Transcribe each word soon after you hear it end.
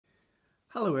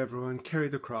Hello everyone, Ceri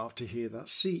the Crafter here,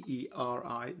 that's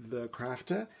C-E-R-I the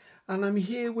Crafter, and I'm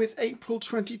here with April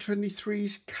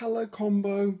 2023's colour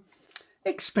combo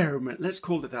experiment, let's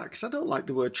call it that, because I don't like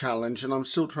the word challenge and I'm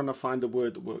still trying to find the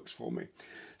word that works for me.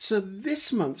 So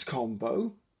this month's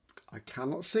combo, I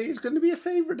cannot say it's going to be a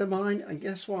favourite of mine, and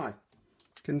guess why?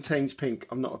 It contains pink.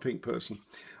 I'm not a pink person.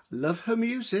 I love her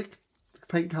music.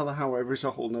 Paint colour, however, is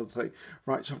a whole nother thing.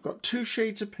 Right, so I've got two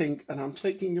shades of pink and I'm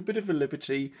taking a bit of a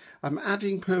liberty. I'm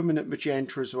adding permanent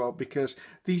magenta as well because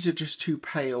these are just too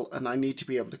pale and I need to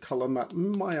be able to colour them up.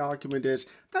 My argument is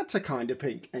that's a kind of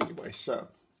pink anyway. So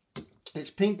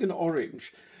it's pink and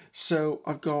orange. So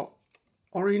I've got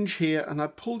orange here and I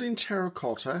pulled in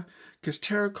terracotta because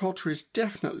terracotta is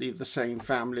definitely the same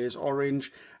family as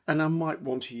orange and I might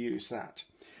want to use that.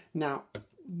 Now,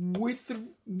 with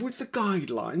the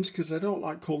guidelines, because I don't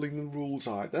like calling them rules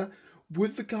either,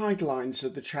 with the guidelines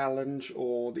of the challenge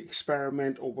or the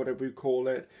experiment or whatever you call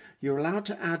it, you're allowed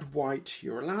to add white,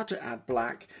 you're allowed to add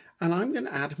black, and I'm going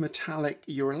to add metallic.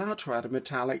 You're allowed to add a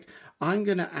metallic. I'm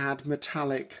going to add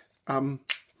metallic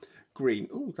green.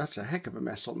 Oh, that's a heck of a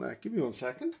mess on there. Give me 1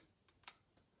 second.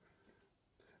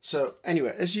 So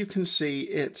anyway, as you can see,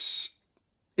 it's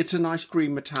a nice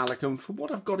green metallic, and for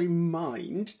what I've got in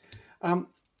mind,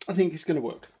 I think it's going to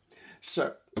work.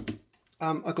 So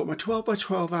I've got my 12 by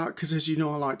 12 out because, as you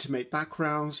know, I like to make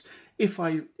backgrounds. If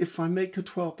I make a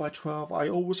 12 by 12, I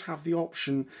always have the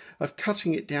option of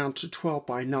cutting it down to 12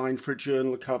 by 9 for a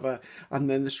journal cover, and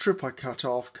then the strip I cut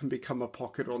off can become a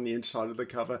pocket on the inside of the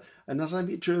cover. And as I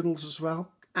make journals as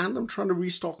well, and I'm trying to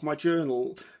restock my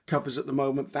journal covers at the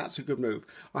moment, that's a good move.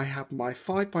 I have my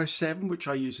 5 by 7, which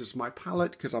I use as my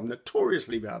palette because I'm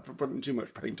notoriously bad for putting too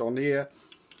much paint on here.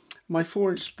 My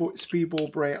 4-inch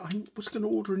speedball brayer, I was going to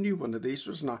order a new one of these,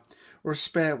 wasn't I? Or a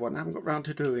spare one. I haven't got round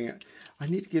to doing it. I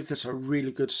need to give this a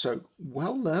really good soak.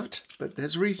 Well loved, but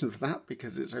there's a reason for that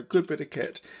because it's a good bit of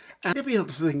kit. And there'll be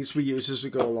other things we use as we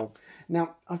go along.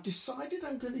 Now, I've decided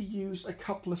I'm going to use a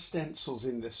couple of stencils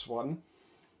in this one.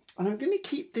 And I'm going to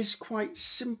keep this quite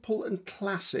simple and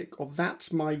classic, or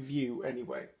that's my view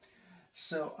anyway.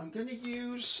 So I'm going to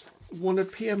use one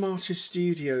of PM Artist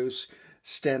Studios'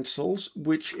 stencils,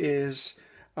 which is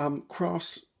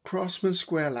Craftsman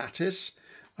Square Lattice.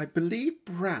 I believe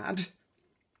Brad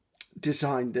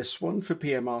designed this one for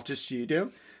PM Artist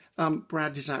Studio.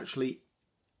 Brad is actually,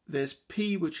 there's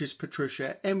P, which is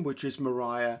Patricia, M, which is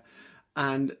Mariah,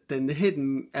 and then the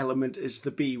hidden element is the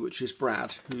B, which is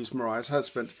Brad, who's Mariah's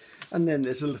husband. And then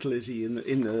there's a little Izzy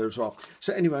in there as well.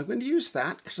 So anyway, I'm going to use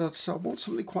that because I want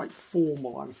something quite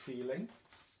formal, I'm feeling.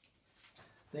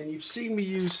 Then you've seen me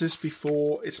use this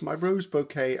before. It's my rose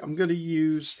bouquet. I'm going to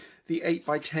use the 8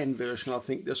 by 10 version, I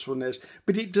think this one is.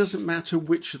 But it doesn't matter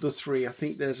which of the three. I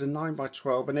think there's a 9 by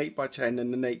 12, an 8 by 10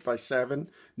 and an 8 by 7.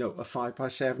 No, a 5 by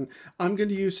 7. I'm going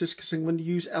to use this because I'm going to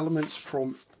use elements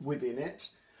from within it.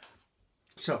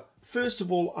 So, first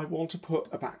of all, I want to put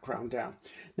a background down.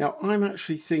 Now, I'm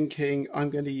actually thinking I'm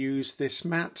going to use this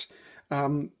matte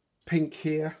pink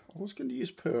here. I was going to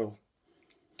use pearl.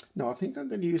 No, I think I'm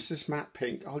going to use this matte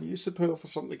pink. I'll use the pearl for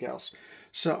something else.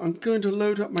 So I'm going to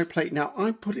load up my plate. Now,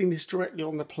 I'm putting this directly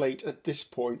on the plate at this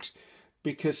point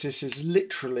because this is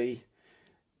literally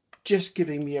just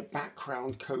giving me a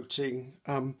background coating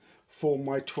for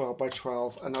my 12 by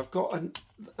 12. And I've got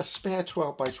a spare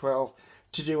 12 by 12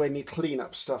 to do any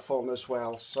cleanup stuff on as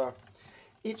well. So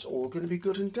it's all going to be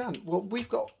good and done. Well, we've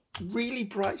got really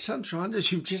bright sunshine,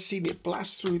 as you've just seen it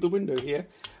blast through the window here.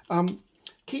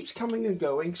 Keeps coming and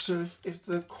going, so if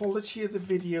the quality of the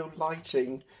video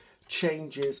lighting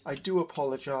changes, I do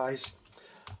apologise.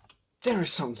 There are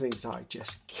some things I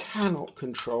just cannot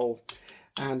control,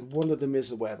 and one of them is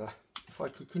the weather. If I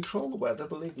could control the weather,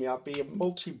 believe me, I'd be a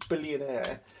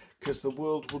multi-billionaire because the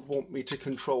world would want me to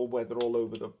control weather all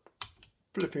over the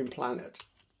flipping planet.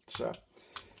 So,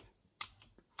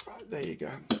 right, there you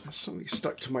go. There's something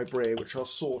stuck to my brayer, which I'll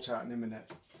sort out in a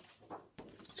minute.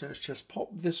 So let's just pop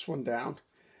this one down.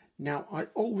 Now, I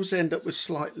always end up with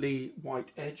slightly white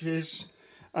edges,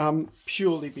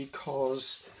 purely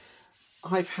because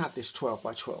I've had this 12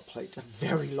 by 12 plate a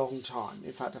very long time.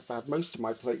 In fact, I've had most of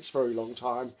my plates a very long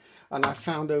time, and I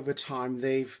found over time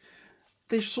they've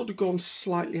sort of gone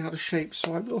slightly out of shape,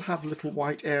 so I will have little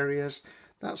white areas.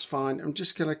 That's fine. I'm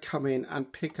just going to come in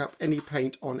and pick up any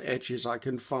paint on edges I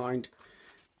can find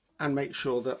and make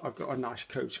sure that I've got a nice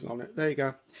coating on it. There you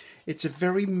go. It's a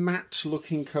very matte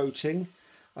looking coating,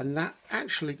 and that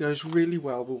actually goes really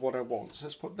well with what I want. So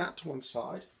let's put that to one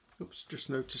side. Oops, just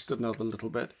noticed another little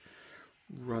bit.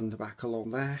 Run the back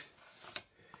along there.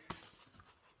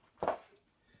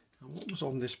 And what was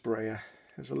on this brayer?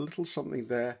 There's a little something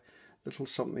there. little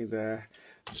something there.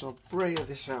 So I'll brayer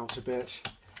this out a bit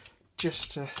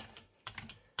just to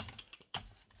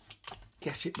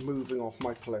get it moving off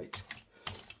my plate.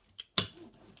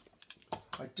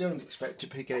 I don't expect to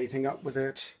pick anything up with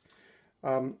it,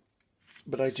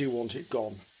 but I do want it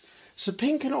gone. So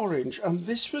pink and orange, and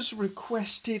this was a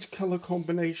requested colour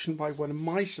combination by one of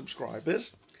my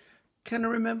subscribers. Can I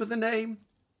remember the name?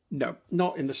 No,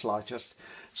 not in the slightest.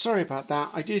 Sorry about that.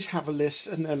 I did have a list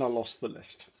and then I lost the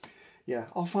list. Yeah,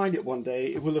 I'll find it one day.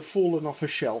 It will have fallen off a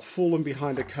shelf, fallen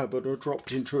behind a cupboard or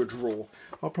dropped into a drawer.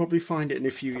 I'll probably find it in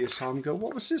a few years' time and go,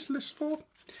 what was this list for?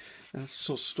 That's the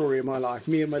sort of story of my life.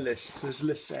 Me and my lists. There's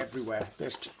lists everywhere.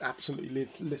 There's absolutely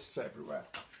lists everywhere.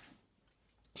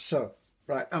 So,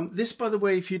 right. This, by the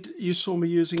way, if you saw me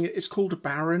using it, it's called a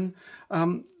Baron.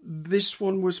 This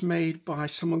one was made by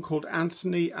someone called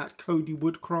Anthony at Cody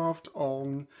Woodcraft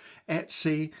on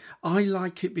Etsy. I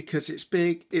like it because it's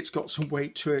big, it's got some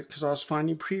weight to it, because I was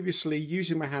finding previously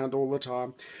using my hand all the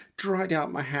time, dried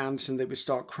out my hands and they would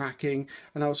start cracking,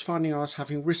 and I was finding I was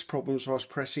having wrist problems while I was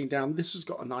pressing down. This has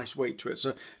got a nice weight to it.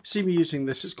 So see me using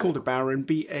this. It's called a Baron,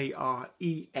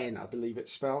 B-A-R-E-N, I believe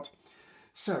it's spelled.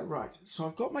 So, right, so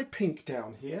I've got my pink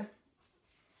down here,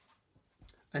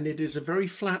 and it is a very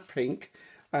flat pink,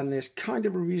 and there's kind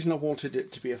of a reason I wanted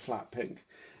it to be a flat pink.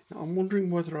 Now, I'm wondering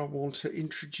whether I want to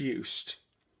introduced?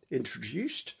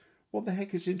 What the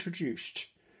heck is introduced?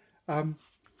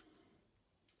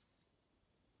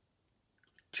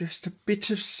 Just a bit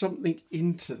of something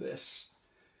into this,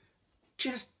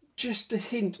 just a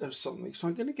hint of something. So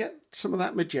I'm going to get some of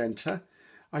that magenta.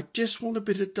 I just want a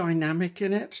bit of dynamic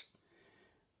in it.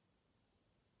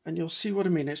 And you'll see what I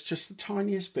mean. It's just the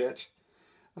tiniest bit.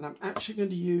 And I'm actually going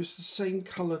to use the same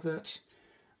colour that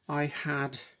I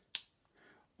had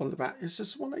on the back. Is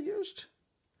this the one I used?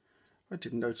 I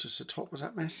didn't notice the top was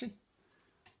that messy.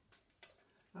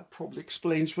 That probably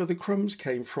explains where the crumbs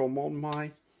came from on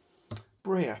my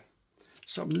brayer.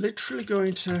 So I'm literally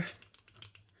going to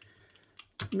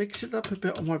mix it up a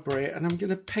bit on my brayer, and I'm going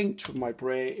to paint with my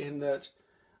brayer in that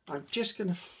I'm just going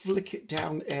to flick it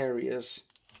down areas.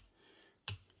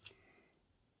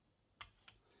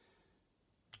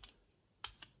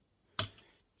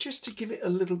 Just to give it a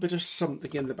little bit of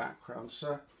something in the background.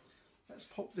 So let's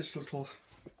pop this little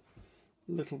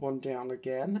one down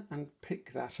again and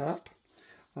pick that up.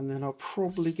 And then I'll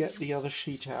probably get the other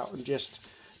sheet out and just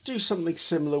do something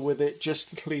similar with it, just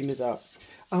to clean it up.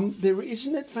 There is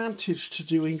an advantage to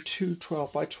doing two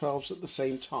 12 by 12s at the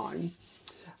same time.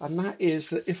 And that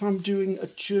is that if I'm doing a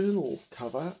journal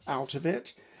cover out of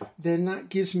it, then that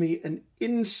gives me an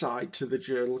inside to the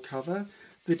journal cover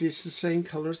that is the same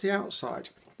colour as the outside.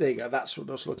 There you go, that's what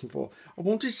I was looking for. I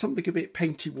wanted something a bit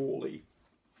painty-wally.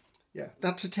 Yeah,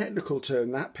 that's a technical term,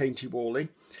 that, painty-wally.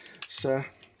 So,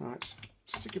 right,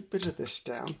 stick a bit of this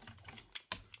down.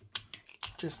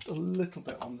 Just a little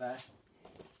bit on there.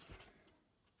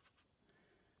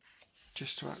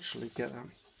 Just to actually get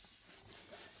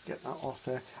that off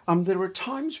there. There are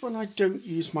times when I don't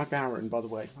use my Baron, by the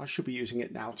way. I should be using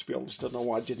it now, to be honest. I don't know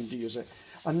why I didn't use it.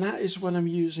 And that is when I'm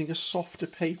using a softer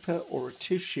paper or a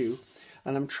tissue,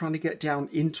 and I'm trying to get down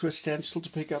into a stencil to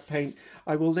pick up paint.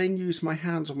 I will then use my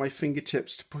hands or my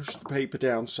fingertips to push the paper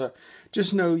down. So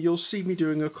just know you'll see me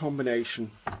doing a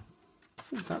combination.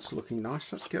 Ooh, that's looking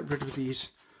nice. Let's get rid of these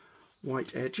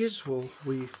white edges. Well,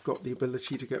 we've got the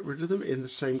ability to get rid of them in the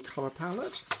same colour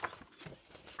palette.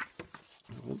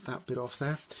 I want that bit off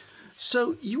there.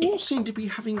 So you all seem to be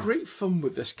having great fun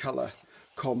with this colour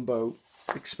combo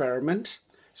experiment.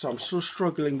 So I'm still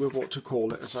struggling with what to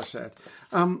call it, as I said.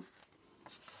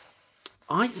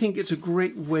 I think it's a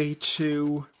great way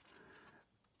to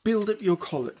build up your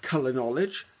colour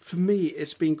knowledge. For me,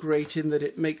 it's been great in that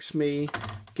it makes me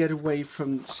get away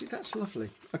from... See, that's lovely.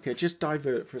 Okay, just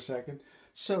divert for a second.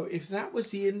 So if that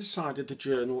was the inside of the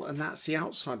journal and that's the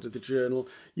outside of the journal,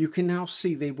 you can now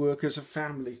see they work as a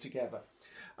family together.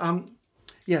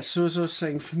 Yeah, so as I was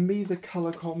saying, for me, the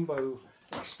colour combo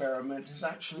experiment has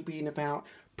actually been about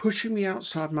pushing me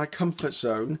outside my comfort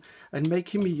zone and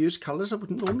making me use colours I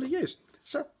wouldn't normally use.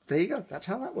 So there you go, that's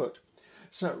how that worked.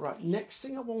 So right, next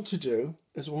thing I want to do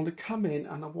is I want to come in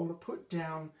and I want to put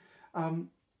down a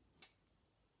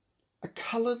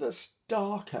colour that's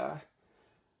darker.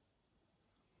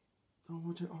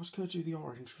 Oh, I was going to do the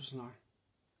orange, wasn't I?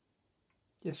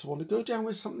 Yes, I want to go down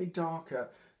with something darker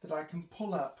that I can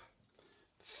pull up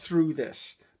through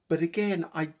this. But again,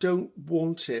 I don't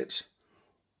want it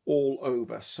all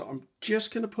over. So I'm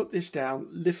just going to put this down,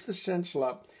 lift the stencil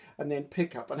up, and then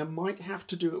pick up. And I might have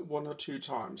to do it 1 or 2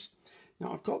 times.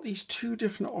 Now I've got these 2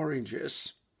 different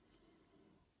oranges.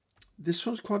 This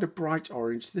one's quite a bright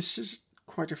orange. This is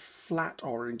quite a flat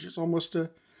orange. It's almost a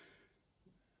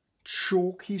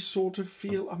chalky sort of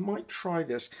feel. I might try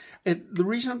this. The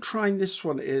reason I'm trying this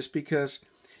one is because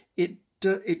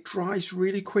it dries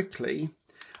really quickly,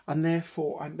 and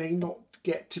therefore I may not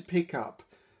get to pick up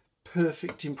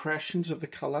perfect impressions of the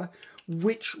colour,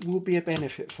 which will be a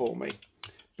benefit for me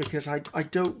because I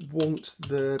don't want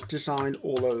the design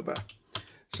all over.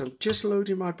 So I'm just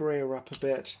loading my brayer up a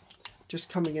bit, just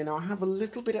coming in. I have a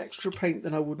little bit extra paint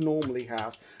than I would normally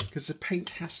have because the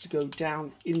paint has to go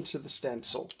down into the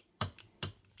stencil.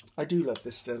 I do love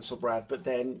this stencil, Brad, but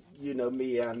then you know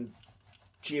me and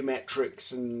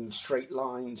geometrics and straight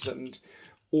lines and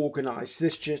organised.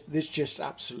 This just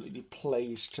absolutely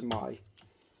plays to my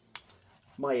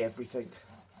everything.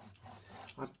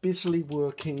 I'm busily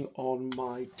working on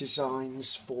my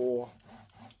designs for,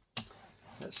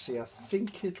 let's see, I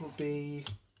think it'll be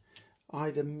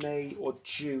either May or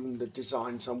June, the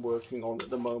designs I'm working on at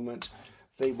the moment.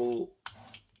 They will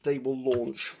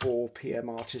launch for PM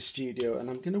Artist Studio, and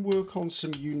I'm going to work on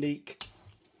some unique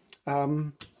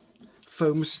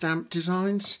foam stamp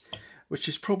designs, which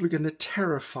is probably going to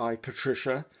terrify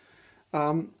Patricia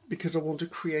because I want to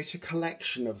create a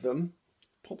collection of them.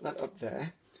 Pop that up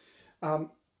there.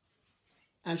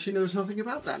 And she knows nothing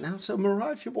about that now. So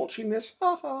Mariah, if you're watching this,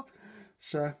 haha.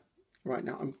 So right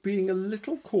now I'm being a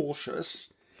little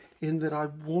cautious in that I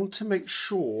want to make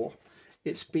sure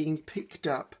it's being picked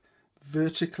up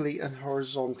vertically and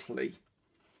horizontally,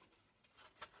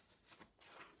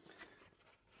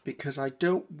 because I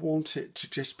don't want it to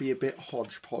just be a bit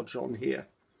hodgepodge on here.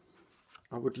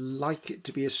 I would like it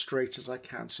to be as straight as I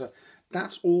can. So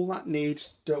that's all that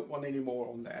needs. Don't want any more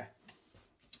on there.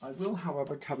 I will,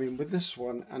 however, come in with this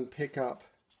one and pick up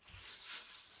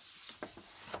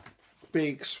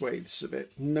big swathes of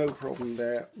it. No problem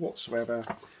there whatsoever.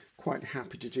 Quite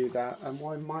happy to do that. And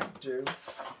what I might do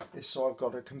is, so I've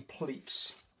got a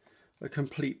complete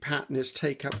pattern, is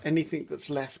take up anything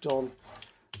that's left on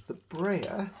the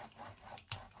brayer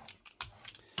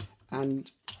and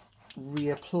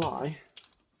reapply.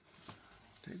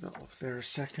 Take that off there a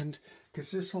second,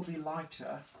 because this will be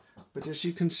lighter, but as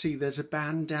you can see there's a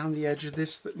band down the edge of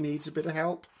this that needs a bit of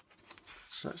help.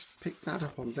 So let's pick that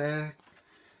up on there,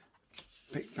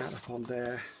 pick that up on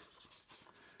there,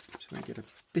 so I get a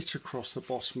bit across the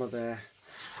bottom of there.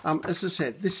 As I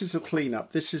said, this is a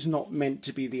clean-up. This is not meant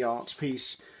to be the art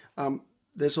piece.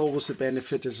 There's always a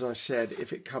benefit, as I said,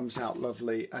 if it comes out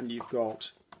lovely and you've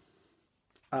got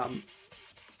an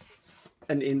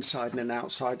inside and an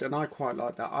outside, and I quite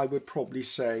like that. I would probably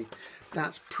say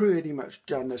that's pretty much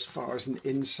done as far as an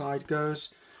inside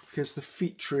goes, because the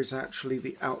feature is actually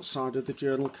the outside of the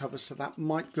journal cover, so that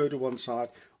might go to one side.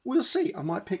 We'll see. I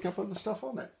might pick up other stuff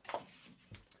on it.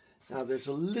 Now there's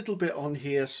a little bit on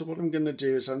here, so what I'm going to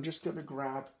do is I'm just going to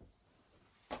grab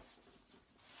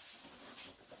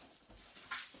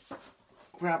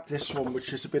this one,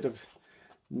 which is a bit of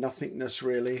nothingness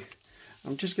really.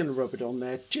 I'm just going to rub it on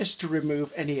there just to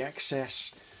remove any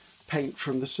excess paint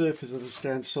from the surface of the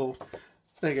stencil.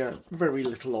 There you go, very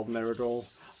little on there at all.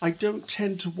 I don't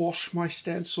tend to wash my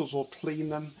stencils or clean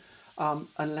them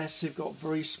unless they've got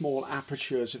very small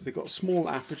apertures. If they've got small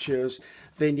apertures,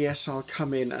 then yes, I'll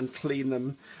come in and clean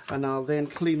them, and I'll then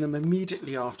clean them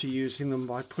immediately after using them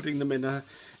by putting them in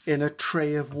a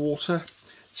tray of water.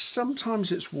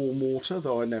 Sometimes it's warm water,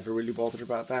 though I never really bothered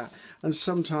about that, and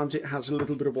sometimes it has a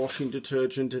little bit of washing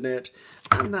detergent in it,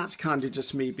 and that's kind of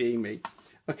just me being me.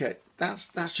 Okay,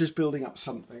 that's just building up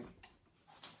something.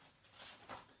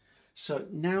 So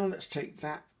now let's take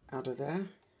that out of there,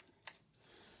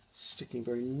 sticking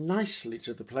very nicely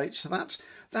to the plate. So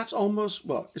that's almost,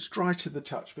 well, it's dry to the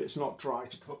touch, but it's not dry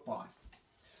to put by.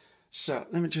 So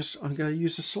let me just, I'm going to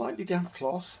use a slightly damp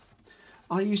cloth.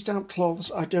 I use damp cloths.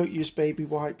 I don't use baby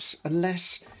wipes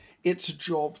unless it's a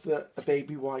job that a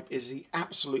baby wipe is the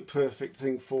absolute perfect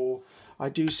thing for. I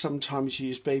do sometimes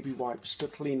use baby wipes to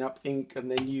clean up ink and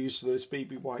then use those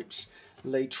baby wipes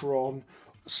later on.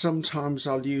 Sometimes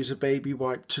I'll use a baby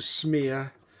wipe to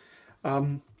smear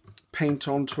paint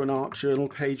onto an art journal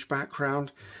page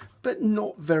background, but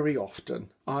not very often.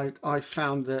 I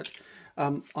found that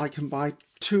I can buy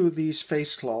 2 of these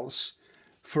face cloths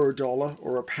for $1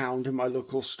 or £1 in my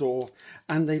local store,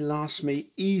 and they last me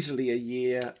easily a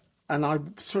year, and I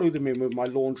throw them in with my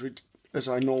laundry as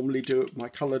I normally do it, my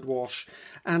coloured wash,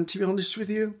 and to be honest with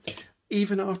you,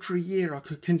 even after a year I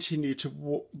could continue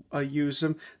to use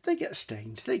them. They get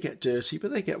stained, they get dirty,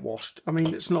 but they get washed. I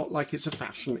mean, it's not like it's a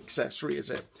fashion accessory, is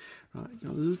it? Right,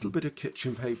 a little bit of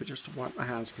kitchen paper just to wipe my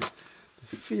hands because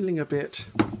they're feeling a bit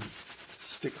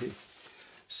sticky.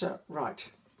 So, right.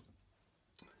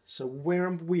 So where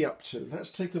are we up to? Let's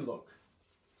take a look.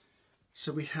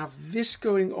 So we have this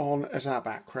going on as our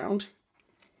background.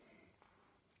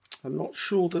 I'm not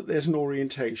sure that there's an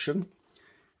orientation,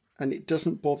 and it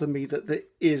doesn't bother me that there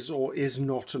is or is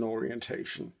not an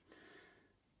orientation.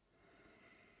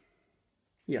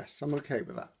 Yes, I'm okay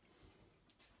with that.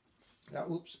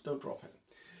 Oops, don't drop it.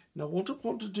 Now what I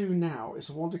want to do now is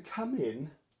I want to come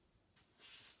in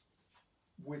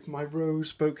with my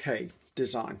rose bouquet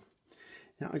design.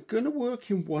 Now I'm going to work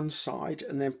in one side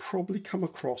and then probably come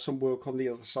across and work on the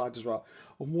other side as well.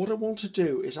 And what I want to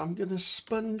do is I'm going to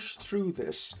sponge through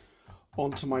this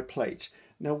onto my plate.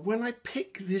 Now when I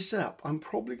pick this up, I'm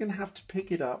probably going to have to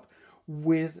pick it up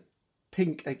with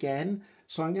pink again.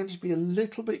 So I'm going to be a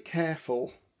little bit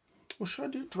careful. Or should I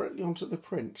do it directly onto the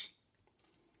print?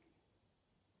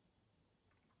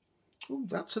 Oh,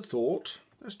 that's a thought.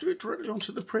 Let's do it directly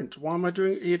onto the print. Why am I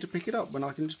doing it here to pick it up when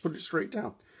I can just put it straight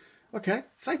down? Okay,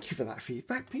 thank you for that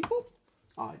feedback, people.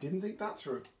 I didn't think that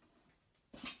through.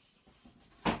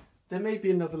 There may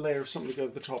be another layer of something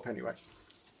over the top anyway.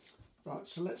 Right,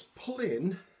 so let's pull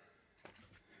in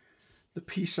the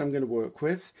piece I'm going to work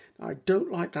with. Now, I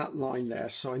don't like that line there,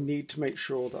 so I need to make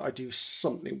sure that I do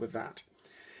something with that.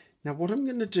 Now what I'm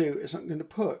going to do is I'm going to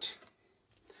put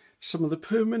some of the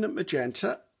permanent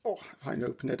magenta, if I can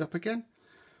open it up again,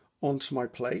 onto my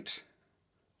plate.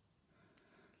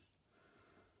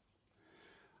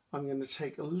 I'm going to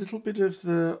take a little bit of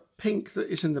the pink that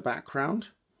is in the background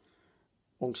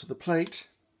onto the plate,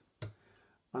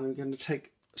 and I'm going to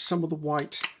take some of the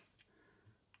white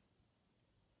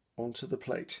onto the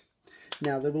plate.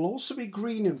 Now there will also be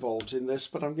green involved in this,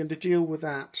 but I'm going to deal with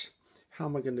that. How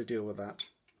am I going to deal with that?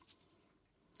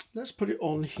 Let's put it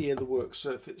on here, the work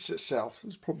surface itself.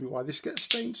 That's probably why this gets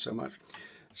stained so much.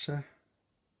 So,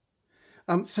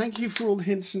 thank you for all the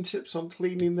hints and tips on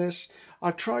cleaning this.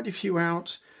 I've tried a few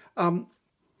out.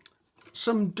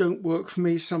 Some don't work for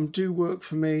me, some do work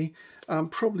for me.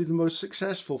 Probably the most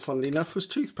successful, funnily enough, was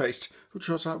toothpaste, which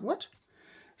I was like, what?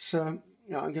 So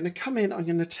now I'm going to come in, I'm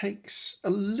going to take a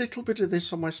little bit of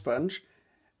this on my sponge,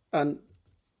 and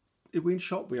are we in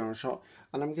shot? We are in shot.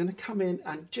 And I'm going to come in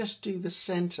and just do the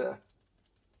centre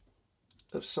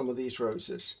of some of these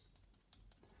roses.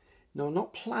 Now I'm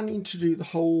not planning to do the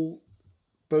whole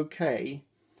bouquet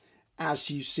as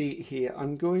you see it here.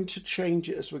 I'm going to change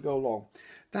it as we go along.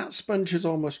 That sponge is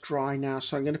almost dry now,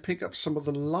 so I'm going to pick up some of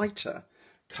the lighter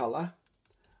colour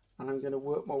and I'm going to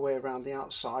work my way around the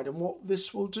outside. And what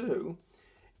this will do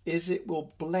is it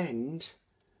will blend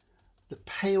the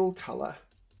pale colour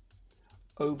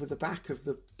over the back of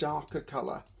the darker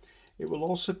colour. It will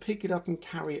also pick it up and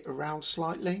carry it around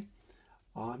slightly.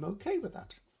 I'm okay with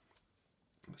that.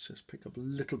 Let's just pick up a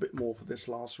little bit more for this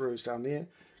last rose down here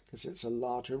because it's a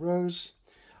larger rose.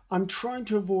 I'm trying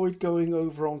to avoid going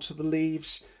over onto the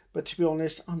leaves, but to be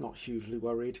honest, I'm not hugely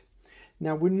worried.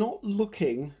 Now we're not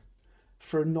looking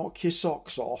for a knock your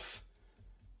socks off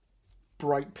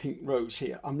bright pink rose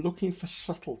here. I'm looking for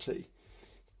subtlety.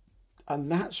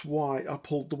 And that's why I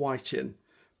pulled the white in.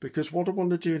 Because what I want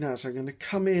to do now is I'm going to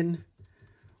come in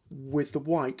with the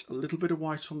white, a little bit of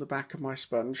white on the back of my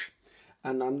sponge,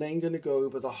 and I'm then going to go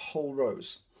over the whole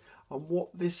rose. And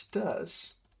what this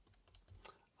does,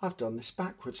 I've done this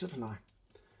backwards, haven't I?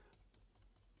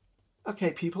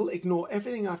 Okay, people, ignore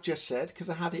everything I've just said because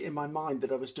I had it in my mind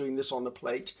that I was doing this on a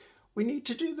plate. We need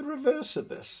to do the reverse of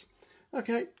this.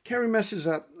 Okay, Ceri messes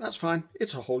up. That's fine.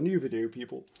 It's a whole new video,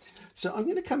 people. So I'm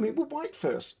going to come in with white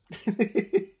first.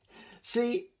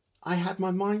 See, I had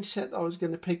my mindset that I was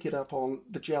going to pick it up on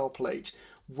the gel plate,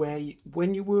 where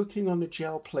when you're working on a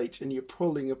gel plate and you're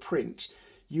pulling a print,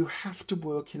 you have to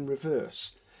work in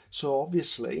reverse. So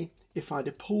obviously, if I'd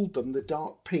have pulled them, the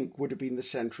dark pink would have been the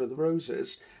centre of the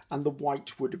roses and the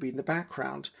white would have been the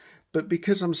background. But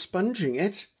because I'm sponging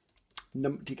it,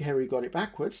 numpty Ceri got it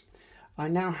backwards, I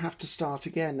now have to start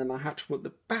again and I have to put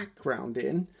the background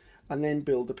in and then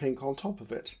build the pink on top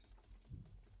of it.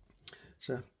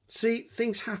 So, see,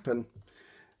 things happen.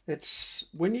 It's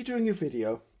when you're doing a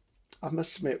video, I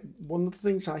must admit, one of the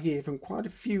things I hear from quite a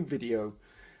few video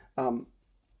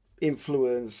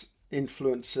influencers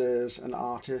and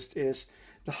artists is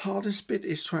the hardest bit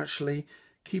is to actually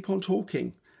keep on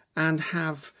talking and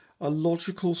have a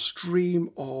logical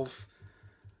stream of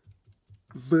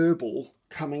verbal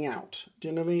coming out. Do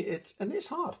you know what I mean? It's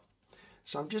hard.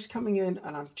 So I'm just coming in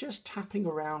and I'm just tapping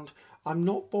around. I'm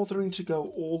not bothering to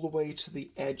go all the way to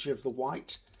the edge of the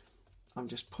white. I'm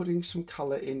just putting some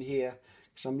colour in here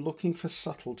because I'm looking for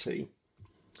subtlety.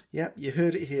 Yep, you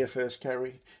heard it here first,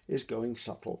 Ceri is going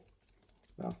subtle.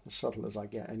 Well, as subtle as I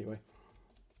get anyway.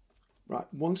 Right,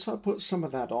 once I put some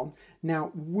of that on,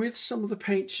 now with some of the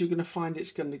paints you're going to find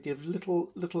it's going to give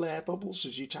little air bubbles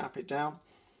as you tap it down.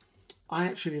 I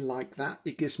actually like that.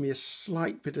 It gives me a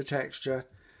slight bit of texture.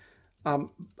 And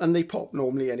they pop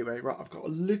normally anyway. Right, I've got a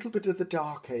little bit of the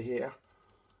darker here.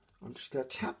 I'm just going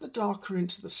to tap the darker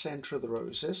into the centre of the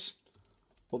roses,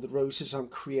 or the roses I'm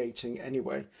creating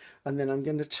anyway. And then I'm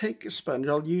going to take a sponge.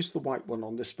 I'll use the white one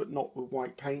on this, but not with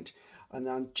white paint. And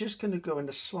I'm just going to go in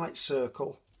a slight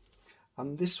circle,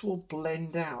 and this will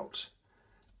blend out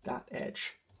that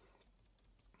edge.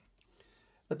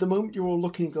 At the moment you're all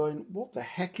looking going, what the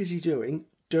heck is he doing?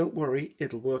 Don't worry,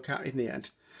 it'll work out in the end.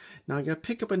 Now I'm going to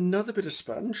pick up another bit of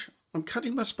sponge. I'm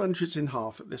cutting my sponges in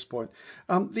half at this point.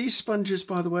 These sponges,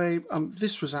 by the way,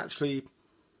 this was actually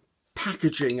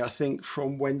packaging, I think,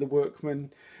 from when the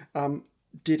workmen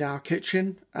did our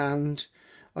kitchen, and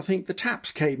I think the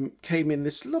taps came in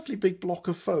this lovely big block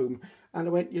of foam, and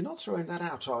I went, you're not throwing that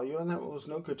out, are you? And that was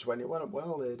no good to anyone.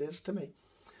 Well, it is to me.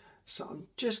 So I'm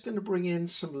just going to bring in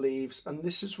some leaves, and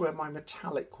this is where my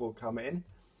metallic will come in.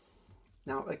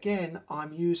 Now again,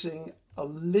 I'm using a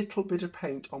little bit of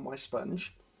paint on my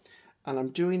sponge, and I'm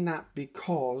doing that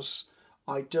because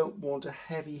I don't want a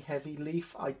heavy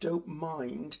leaf. I don't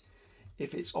mind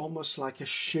if it's almost like a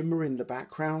shimmer in the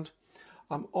background.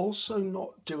 I'm also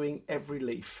not doing every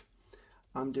leaf.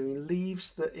 I'm doing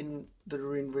leaves that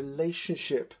are in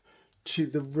relationship to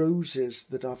the roses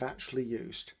that I've actually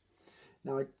used.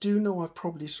 Now I do know I've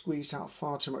probably squeezed out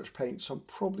far too much paint, so I'm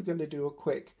probably going to do a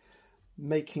quick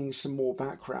making some more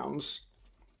backgrounds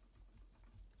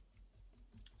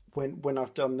when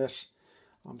I've done this.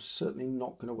 I'm certainly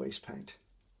not going to waste paint.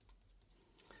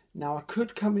 Now I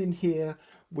could come in here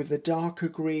with a darker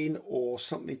green or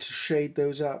something to shade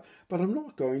those out, but I'm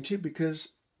not going to, because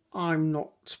I'm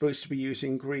not supposed to be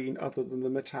using green other than the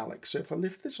metallic. So if I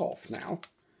lift this off now,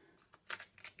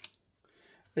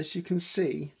 as you can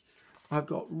see, I've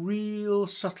got real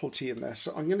subtlety in there.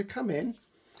 So I'm going to come in,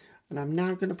 and I'm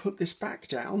now going to put this back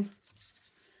down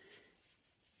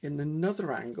in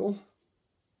another angle,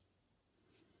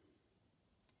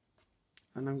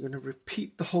 and I'm going to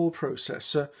repeat the whole process.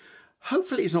 So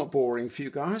hopefully it's not boring for you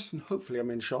guys, and hopefully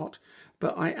I'm in shot,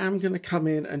 but I am going to come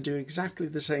in and do exactly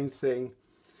the same thing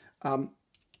over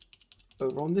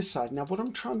on this side. Now what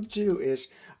I'm trying to do is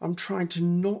I'm trying to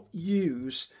not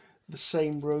use the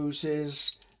same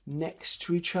roses next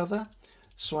to each other.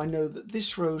 So I know that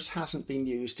this rose hasn't been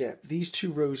used yet. These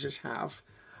two roses have,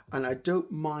 and I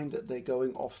don't mind that they're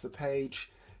going off the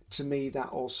page. To me, that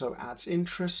also adds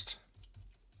interest.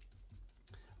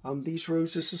 These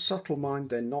roses are subtle, mind.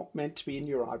 They're not meant to be in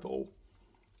your eyeball.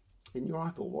 In your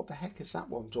eyeball? What the heck is that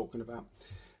what I'm talking about?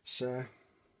 So,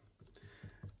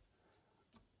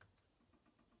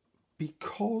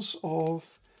 because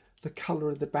of the colour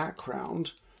of the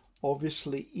background,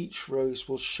 obviously each rose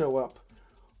will show up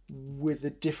with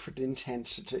a different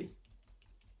intensity.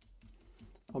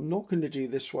 I'm not going to do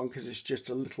this one because it's just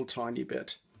a little tiny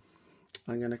bit.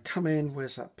 I'm going to come in,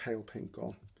 where's that pale pink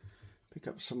gone? Pick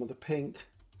up some of the pink,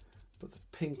 put the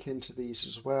pink into these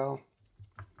as well.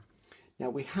 Now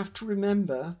we have to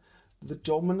remember the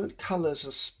dominant colours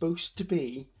are supposed to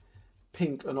be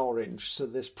pink and orange, so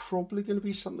there's probably going to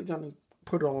be something I'm going to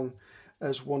put on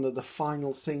as one of the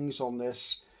final things on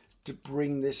this to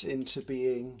bring this into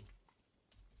being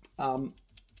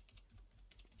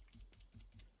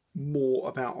more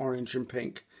about orange and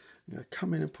pink. I'm going to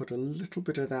come in and put a little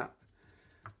bit of that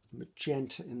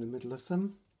magenta in the middle of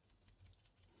them.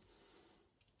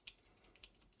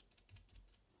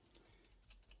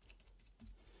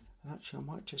 Actually, I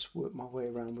might just work my way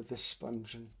around with this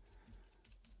sponge and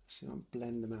see if I can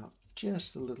blend them out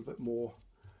just a little bit more,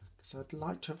 because I'd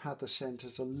like to have had the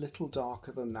centres a little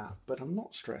darker than that, but I'm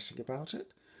not stressing about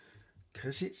it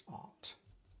because it's art.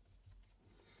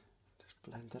 Just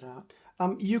blend that out.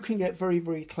 You can get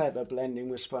very clever blending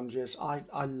with sponges. I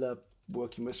love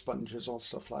working with sponges on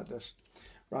stuff like this.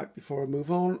 Right, before I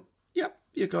move on, yep,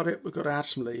 you got it. We've got to add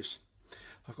some leaves.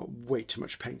 I've got way too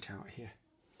much paint out here.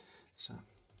 So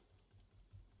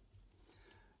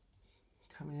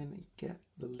come in and get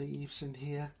the leaves in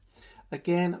here.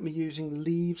 Again, I'm using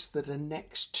leaves that are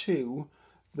next to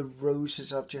the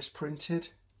roses I've just printed.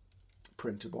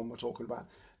 Printed one we're talking about,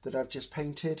 that I've just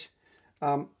painted.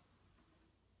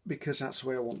 Because that's the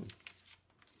way I want them.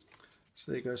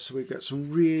 So there you go. So we've got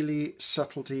some really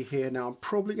subtlety here. Now I'm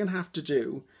probably going to have to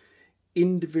do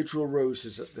individual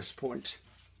roses at this point,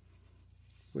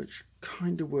 which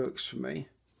kind of works for me.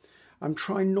 I'm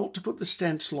trying not to put the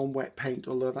stencil on wet paint,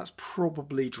 although that's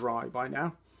probably dry by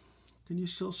now. Can you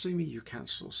still see me? You can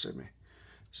still see me.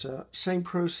 So same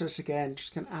process again,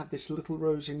 just going to add this little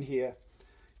rose in here.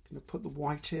 going to put the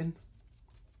white in.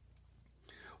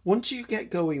 Once you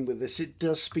get going with this, it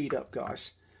does speed up,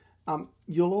 guys.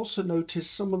 You'll also notice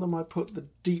some of them I put the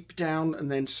deep down, and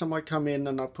then some I come in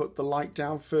and I put the light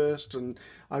down first and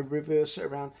I reverse it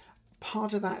around.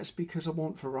 Part of that is because I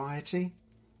want variety.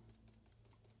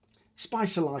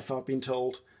 Spice of life, I've been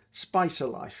told. Spice of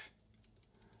life.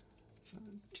 So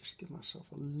just give myself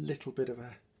a little bit of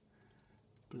a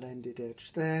blended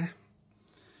edge there.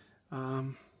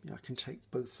 Yeah, I can take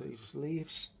both those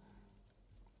leaves.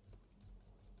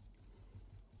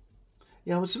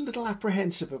 Yeah, I was a little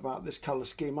apprehensive about this colour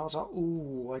scheme. I was like,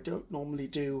 ooh, I don't normally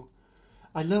do...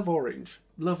 I love orange,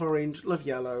 love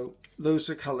yellow. Those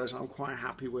are colours I'm quite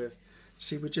happy with.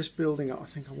 See, we're just building up. I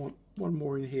think I want one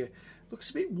more in here.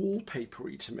 Looks a bit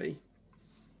wallpapery to me,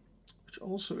 which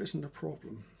also isn't a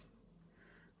problem.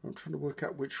 I'm trying to work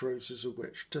out which roses are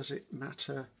which. Does it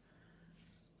matter?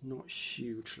 Not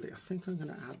hugely. I think I'm going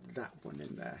to add that one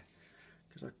in there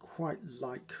because I quite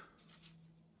like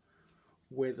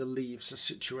where the leaves are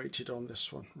situated on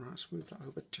this one. Right, let's move that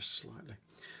over just slightly.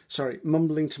 Sorry,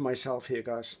 mumbling to myself here,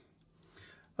 guys.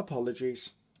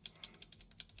 Apologies.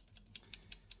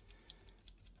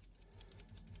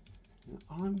 Now,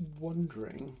 I'm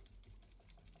wondering...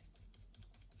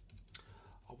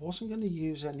 I wasn't going to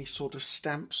use any sort of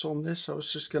stamps on this. I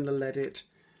was just going to let it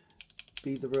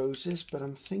be the roses, but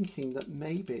I'm thinking that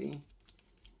maybe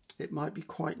it might be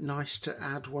quite nice to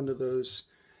add one of those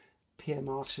PM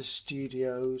Artist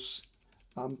Studios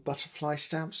butterfly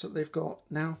stamps that they've got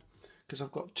now, because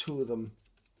I've got two of them.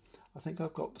 I think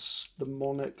I've got the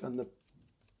monarch and the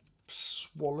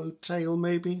swallowtail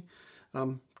maybe.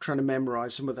 I'm trying to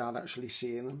memorize them without actually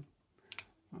seeing them.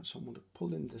 Right, so I'm going to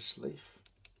pull in this leaf.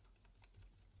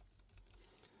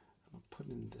 I'll put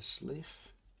in this leaf.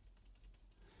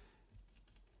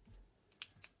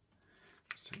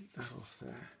 Take that off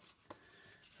there.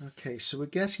 Okay, so we're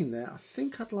getting there. I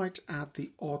think I'd like to add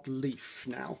the odd leaf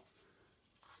now.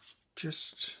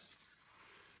 Just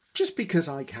because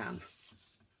I can.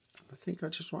 I think I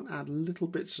just want to add little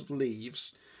bits of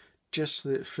leaves just so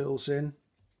that it fills in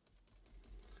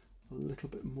a little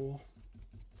bit more.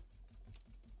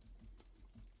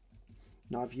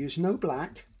 Now I've used no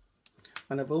black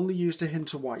and I've only used a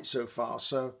hint of white so far,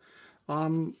 so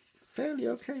I'm fairly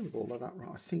okay with all of that.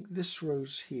 Right, I think this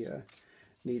rose here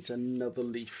needs another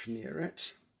leaf near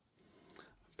it. I'm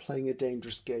playing a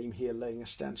dangerous game here, laying a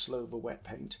stencil over wet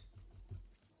paint.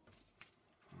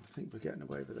 I think we're getting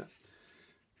away with it.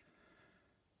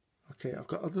 Okay, I've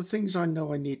got other things I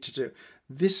know I need to do.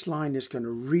 This line is going to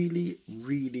really,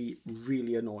 really,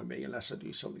 really annoy me unless I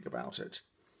do something about it.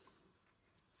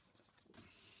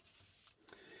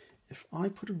 If I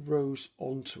put a rose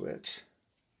onto it,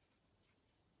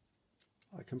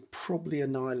 I can probably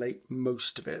annihilate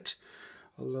most of it.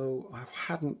 Although I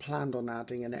hadn't planned on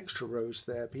adding an extra rose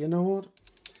there. But you know what?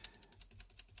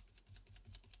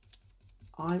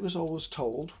 I was always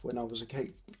told when I was a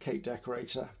cake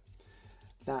decorator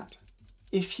that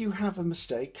if you have a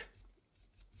mistake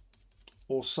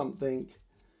or something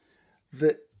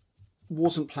that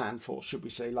wasn't planned for, should we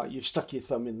say, like you've stuck your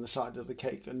thumb in the side of the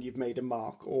cake and you've made a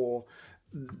mark, or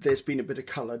there's been a bit of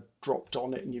colour dropped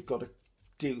on it and you've got to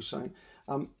do something.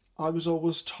 I was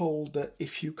always told that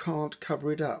if you can't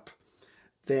cover it up,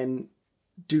 then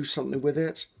do something with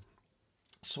it.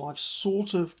 So I've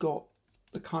sort of got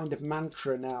the kind of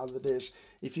mantra now that is,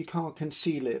 if you can't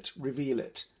conceal it, reveal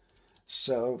it.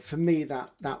 So for me,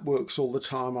 that works all the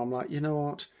time. I'm like, you know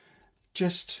what,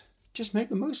 just make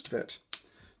the most of it.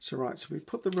 So right, so we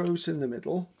put the rose in the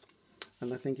middle,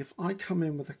 and I think if I come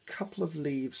in with a couple of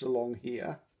leaves along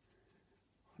here,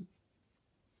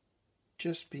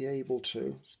 just be able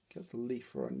to get the leaf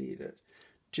where I need it,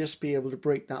 just be able to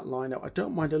break that line up. I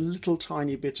don't mind a little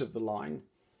tiny bit of the line.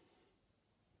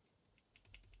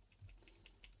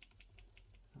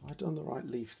 Have I done the right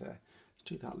leaf there? Let's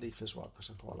do that leaf as well because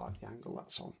I quite like the angle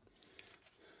that's on.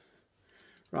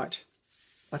 Right,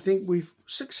 I think we've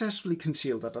successfully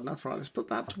concealed that enough. Right, let's put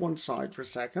that to one side for a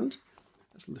second.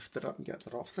 Let's lift it up and get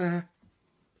that off there.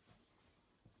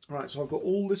 Right, so I've got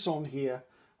all this on here.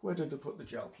 Where did I put the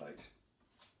gel plate?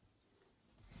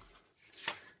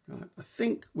 Right, I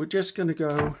think we're just going to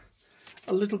go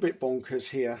a little bit bonkers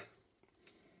here.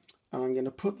 And I'm going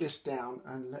to put this down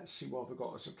and let's see what we've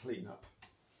got as a cleanup.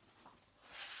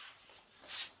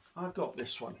 I've got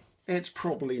this one. It's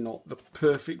probably not the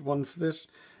perfect one for this.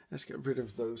 Let's get rid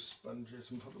of those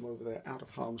sponges and put them over there out of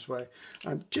harm's way.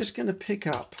 I'm just going to pick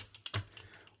up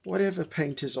whatever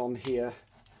paint is on here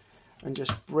and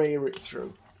just brayer it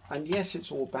through. And yes,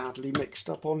 it's all badly mixed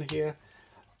up on here.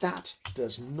 That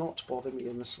does not bother me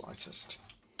in the slightest.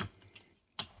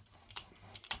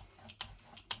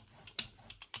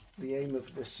 the aim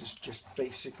of this is just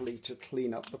basically to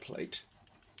clean up the plate.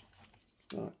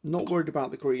 Not worried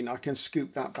about the green. I can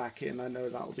scoop that back in. I know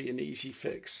that'll be an easy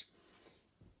fix.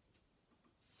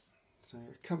 So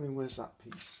come in, where's that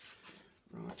piece?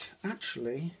 Right,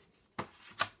 actually,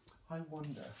 I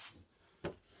wonder.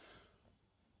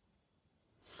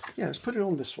 Yeah, let's put it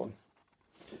on this one.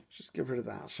 Just get rid of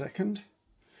that a second.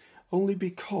 Only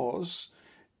because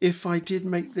if I did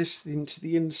make this into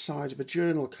the inside of a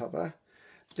journal cover,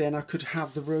 then I could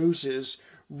have the roses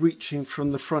reaching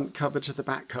from the front cover to the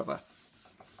back cover.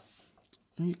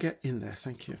 You get in there,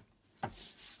 thank you.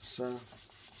 So,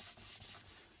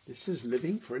 this is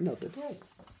living for another day.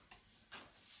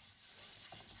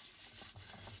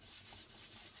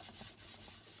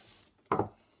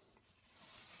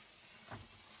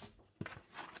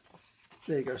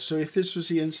 There you go. So if this was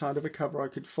the inside of a cover, I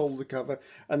could fold the cover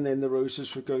and then the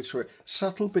roses would go through it.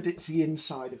 Subtle, but it's the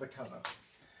inside of a cover.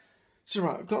 So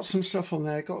right, I've got some stuff on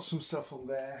there, got some stuff on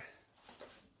there.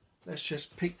 Let's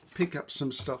just pick up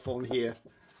some stuff on here.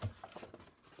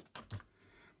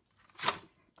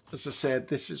 As I said,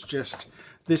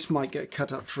 this might get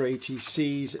cut up for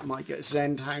ATCs, it might get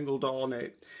Zentangled on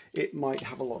it, it might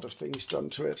have a lot of things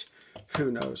done to it. Who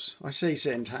knows? I say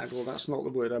Zentangled, that's not the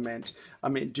word I meant. I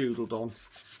meant doodled on.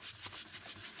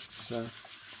 So,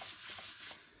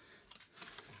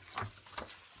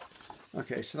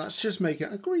 okay, so that's just make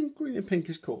it a green and pink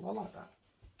is cool. I like that.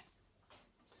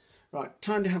 Right,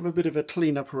 time to have a bit of a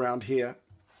clean up around here.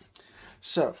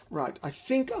 So, right, I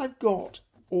think I've got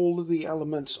all of the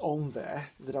elements on there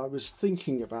that I was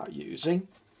thinking about using.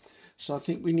 So I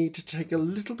think we need to take a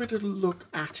little bit of a look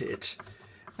at it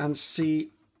and see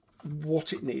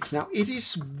what it needs. Now, it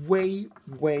is way,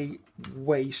 way,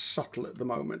 way subtle at the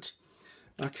moment.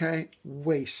 Okay,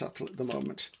 way subtle at the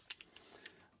moment.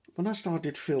 When I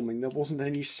started filming, there wasn't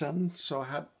any sun, so I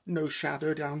had no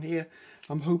shadow down here.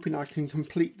 I'm hoping I can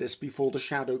complete this before the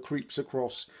shadow creeps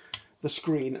across the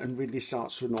screen and really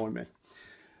starts to annoy me.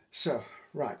 So,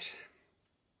 right,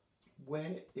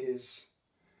 where is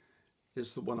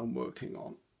the one I'm working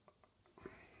on?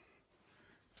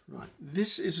 Right,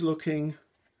 this is looking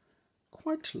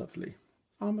quite lovely.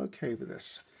 I'm okay with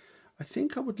this. I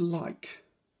think I would like...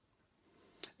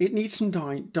 It needs some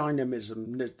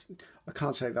dynamism. I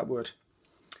can't say that word.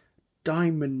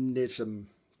 Dynamism.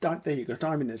 There you go,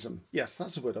 dynamism. Yes,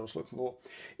 that's the word I was looking for.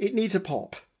 It needs a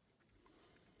pop.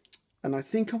 And I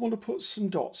think I want to put some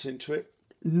dots into it,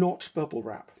 not bubble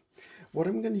wrap. What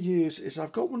I'm going to use is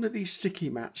I've got one of these sticky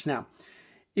mats. Now,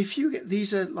 if you get,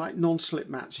 these are like non-slip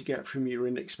mats you get from your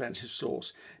inexpensive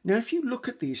stores. Now, if you look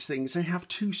at these things, they have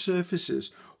two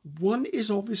surfaces. One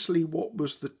is obviously what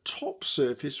was the top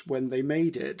surface when they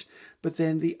made it, but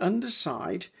then the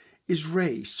underside is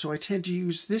raised. So I tend to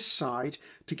use this side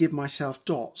to give myself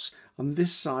dots and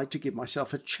this side to give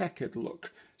myself a checkered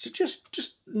look. So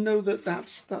just know that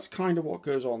that's kind of what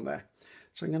goes on there.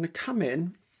 So I'm going to come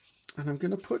in and I'm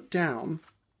going to put down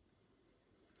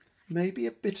maybe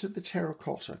a bit of the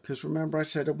terracotta, because remember I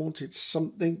said I wanted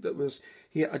something that was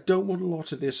here. I don't want a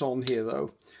lot of this on here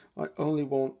though. I only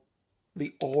want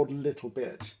the odd little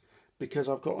bit because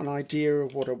I've got an idea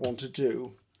of what I want to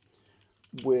do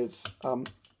with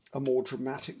a more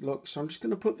dramatic look. So I'm just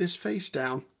going to put this face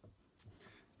down,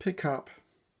 pick up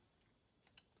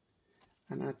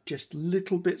and add just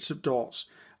little bits of dots.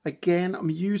 Again, I'm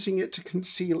using it to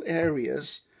conceal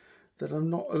areas that I'm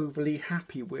not overly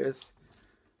happy with,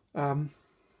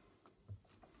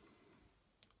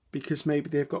 because maybe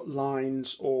they've got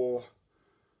lines or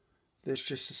there's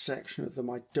just a section of them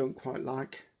I don't quite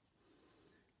like.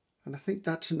 And I think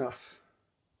that's enough.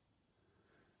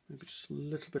 Maybe just a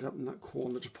little bit up in that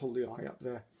corner to pull the eye up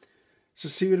there. So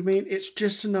see what I mean? It's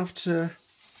just enough to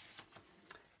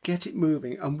get it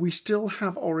moving. And we still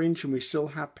have orange and we still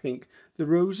have pink. The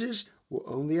roses were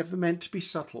only ever meant to be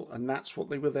subtle, and that's what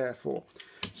they were there for.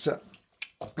 So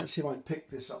let's see if I can pick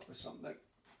this up with something.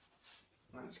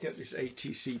 Let's get this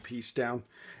ATC piece down.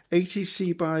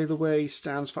 ATC, by the way,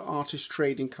 stands for Artist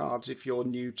Trading Cards, if you're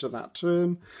new to that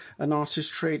term. An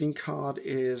Artist Trading Card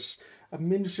is a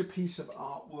miniature piece of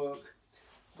artwork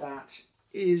that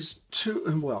is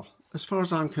well, as far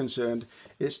as I'm concerned,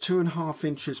 it's 2.5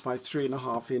 inches by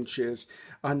 3.5 inches,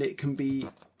 and it can be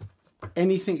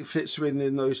anything that fits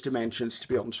within those dimensions, to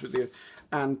be honest with you.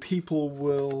 And people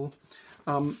will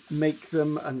make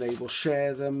them, and they will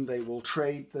share them, they will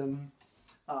trade them,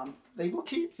 they will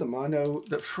keep them. I know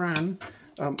that Fran,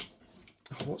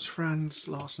 what's Fran's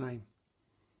last name?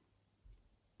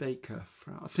 Baker.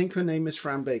 I think her name is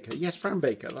Fran Baker. Yes, Fran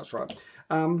Baker, that's right.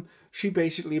 She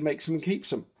basically makes them and keeps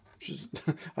them.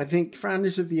 I think Fran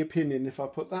is of the opinion if I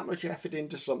put that much effort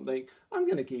into something, I'm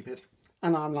going to keep it.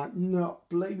 And I'm like, not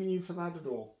blaming you for that at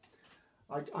all.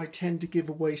 I tend to give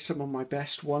away some of my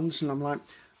best ones, and I'm like,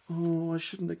 oh, I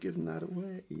shouldn't have given that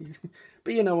away.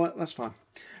 But you know what? That's fine.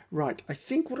 Right, I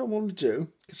think what I want to do,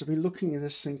 because I've been looking at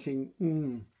this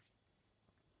thinking,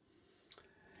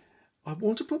 I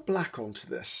want to put black onto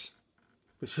this,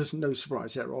 which is no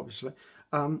surprise there, obviously.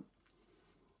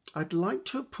 I'd like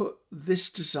to have put this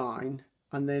design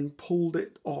and then pulled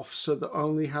it off so that I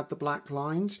only had the black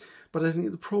lines. But I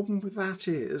think the problem with that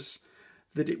is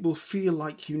that it will feel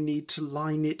like you need to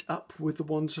line it up with the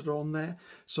ones that are on there.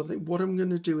 So I think what I'm going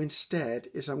to do instead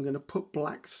is I'm going to put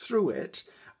black through it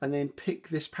and then pick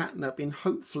this pattern up in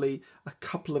hopefully a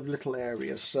couple of little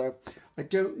areas. So I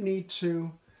don't need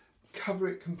to cover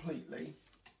it completely.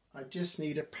 I just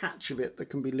need a patch of it that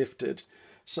can be lifted.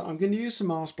 So I'm going to use the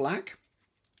Mars Black.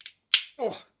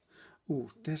 Oh,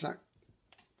 there's that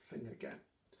thing again.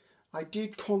 I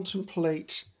did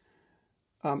contemplate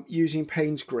using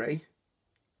Payne's Grey,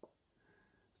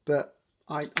 but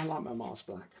I like my Mars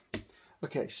Black.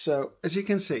 Okay, so as you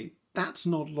can see, that's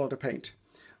not a lot of paint.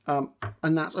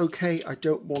 And that's okay. I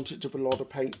don't want it to be a lot of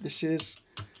paint. This is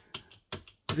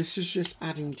just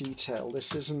adding detail.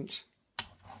 This isn't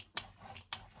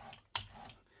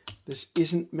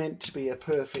meant to be a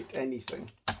perfect anything.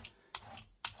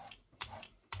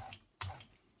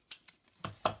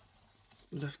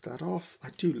 Lift that off. I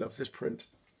do love this print.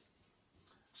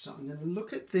 So I'm going to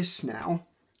look at this now,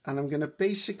 and I'm going to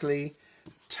basically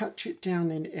touch it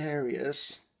down in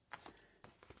areas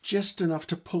just enough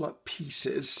to pull up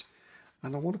pieces,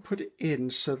 and I want to put it in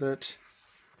so that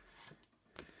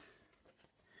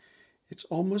it's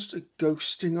almost a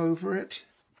ghosting over it,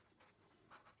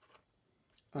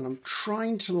 and I'm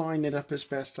trying to line it up as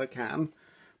best I can,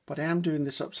 but I am doing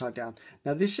this upside down.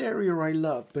 Now this area I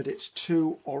love, but it's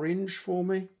too orange for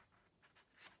me.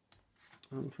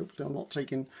 Hopefully I'm not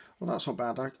taking, well, that's not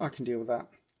bad, I can deal with that.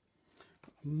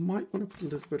 I might want to put a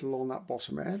little bit along that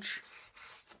bottom edge.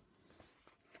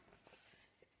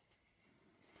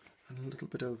 And a little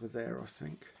bit over there, I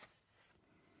think.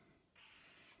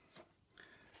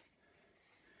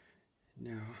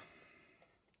 Now,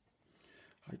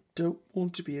 I don't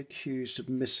want to be accused of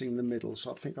missing the middle,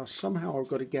 so I think somehow I've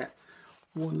got to get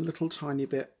one little tiny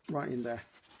bit right in there.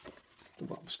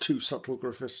 Well, that was too subtle,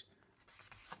 Griffiths.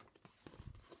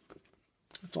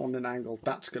 It's on an angle.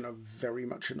 That's going to very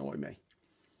much annoy me.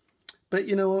 But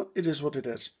you know what? It is what it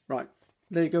is. Right,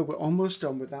 there you go. We're almost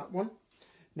done with that one.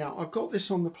 Now, I've got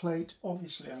this on the plate.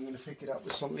 Obviously, I'm going to pick it up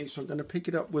with something, so I'm going to pick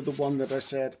it up with the one that I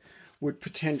said would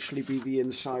potentially be the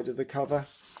inside of the cover.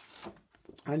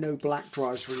 I know black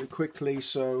dries really quickly,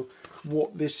 so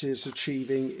what this is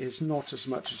achieving is not as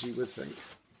much as you would think.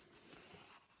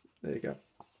 There you go.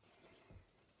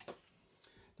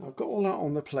 Now, I've got all that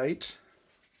on the plate.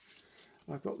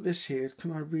 I've got this here.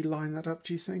 Can I reline that up,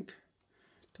 do you think?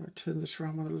 Did I turn this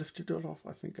around when I lifted it off?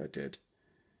 I think I did.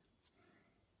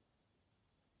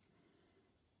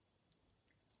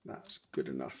 That's good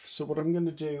enough. So what I'm going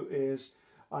to do is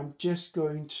I'm just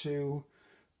going to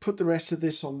put the rest of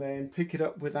this on there and pick it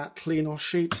up with that clean-off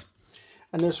sheet.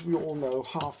 And as we all know,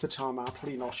 half the time our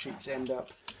clean-off sheets end up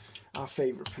our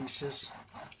favourite pieces.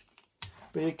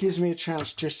 But it gives me a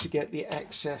chance just to get the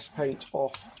excess paint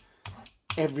off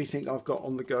everything I've got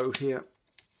on the go here.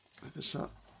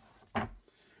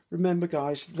 Remember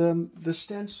guys, the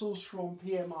stencils from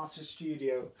PM Artist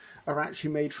Studio are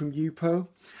actually made from Yupo.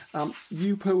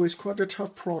 Yupo is quite a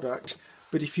tough product,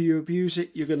 but if you abuse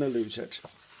it, you're going to lose it.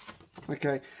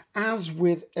 Okay, as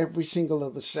with every single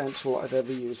other stencil I've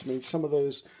ever used. I mean, some of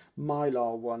those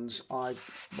Mylar ones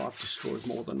I've destroyed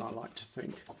more than I like to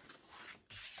think.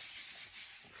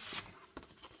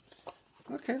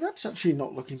 Okay, that's actually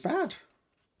not looking bad.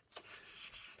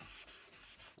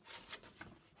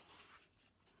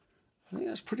 I think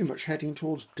that's pretty much heading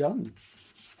towards done.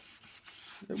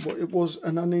 It was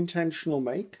an unintentional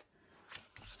make.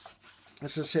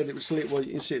 As I said, it was, well,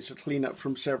 you can see it's a clean up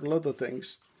from several other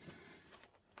things.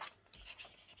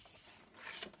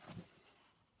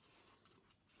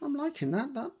 I'm liking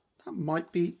that. That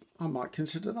might be, I might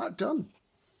consider that done.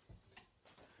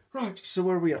 Right, so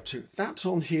where are we up to? That's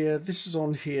on here, this is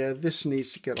on here, this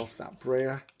needs to get off that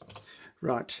brayer.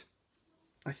 Right,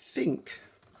 I think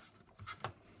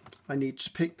I need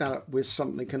to pick that up with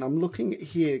something, and I'm looking at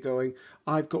here going,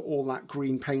 I've got all that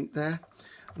green paint there,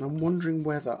 and I'm wondering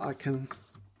whether I can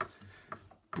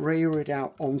brayer it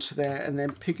out onto there and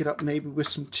then pick it up maybe with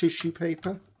some tissue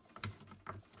paper.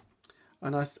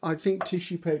 And I think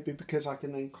tissue paper because I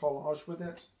can then collage with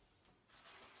it.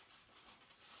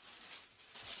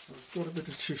 So I've got a bit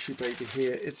of tissue paper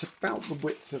here. It's about the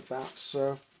width of that,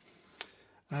 so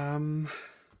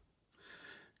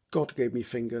God gave me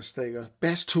fingers. There you go.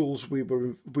 Best tools we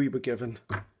were given.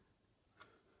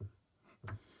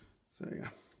 There you go.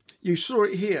 You saw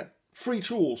it here. Free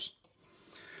tools.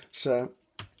 So,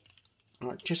 all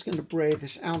right, just going to braid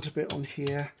this out a bit on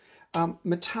here.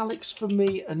 Metallics for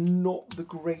me are not the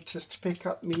greatest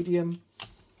pickup medium,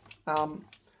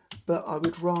 but I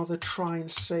would rather try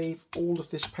and save all of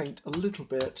this paint a little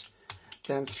bit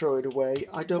than throw it away.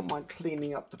 I don't mind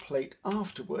cleaning up the plate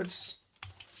afterwards,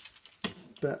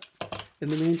 but in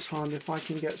the meantime, if I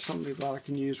can get something that I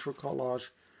can use for a collage,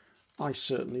 I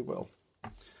certainly will.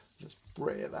 Let's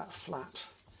braid that flat.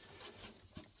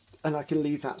 And I can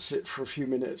leave that sit for a few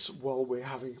minutes while we're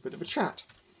having a bit of a chat.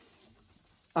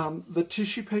 The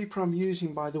tissue paper I'm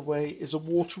using, by the way, is a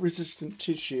water-resistant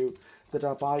tissue that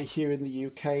I buy here in the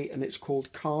UK, and it's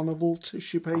called Carnival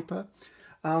tissue paper.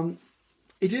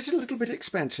 It is a little bit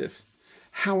expensive.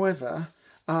 However,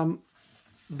 the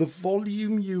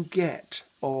volume you get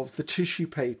of the tissue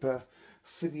paper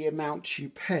for the amount you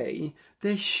pay,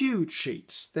 they're huge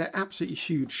sheets. They're absolutely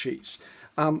huge sheets.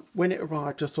 When it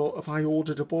arrived, I thought if I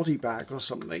ordered a body bag or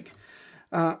something,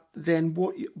 then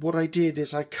what I did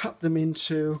is I cut them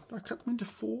into, I cut them into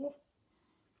four?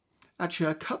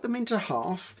 Actually, I cut them into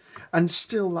half, and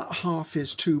still that half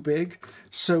is too big.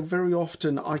 So very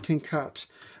often I can cut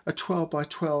a 12 by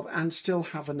 12 and still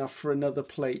have enough for another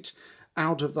plate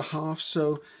out of the half.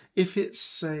 So if it's,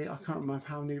 say, I can't remember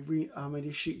how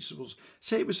many sheets it was,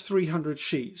 say it was 300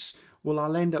 sheets, well,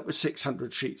 I'll end up with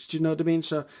 600 sheets. Do you know what I mean?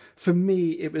 So for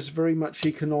me, it was very much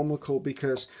economical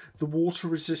because the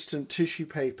water-resistant tissue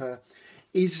paper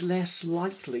is less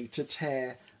likely to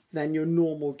tear than your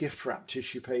normal gift wrap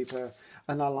tissue paper,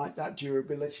 and I like that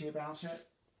durability about it.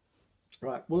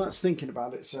 Right, well, that's thinking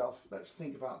about itself. Let's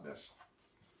think about this.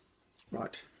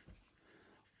 Right,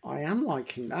 I am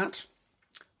liking that.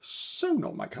 So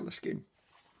not my colour scheme.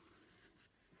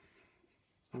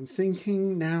 I'm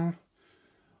thinking now,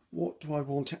 what do I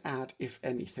want to add, if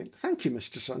anything? Thank you,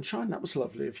 Mr. Sunshine. That was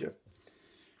lovely of you.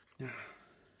 Now,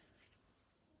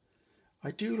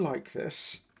 I do like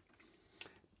this.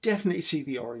 Definitely see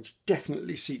the orange.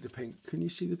 Definitely see the pink. Can you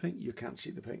see the pink? You can't see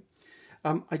the pink.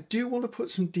 I do want to put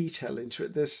some detail into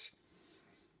it. There's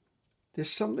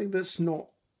something that's not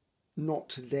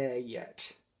there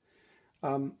yet.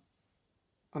 And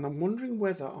I'm wondering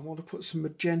whether I want to put some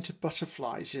magenta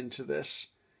butterflies into this.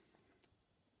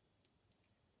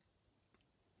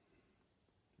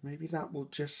 Maybe that will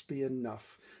just be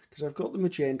enough, because I've got the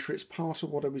magenta. It's part of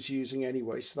what I was using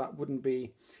anyway, so that wouldn't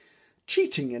be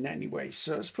cheating in any way.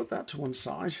 So let's put that to one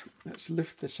side. Let's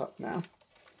lift this up now.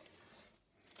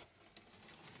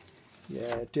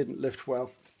 Yeah, it didn't lift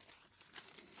well.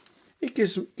 It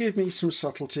gives me some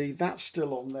subtlety. That's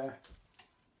still on there.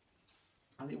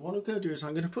 I think what I'm going to do is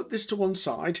I'm going to put this to one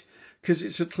side because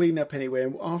it's a clean up anyway.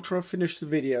 And after I finish the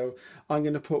video, I'm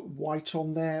going to put white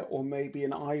on there, or maybe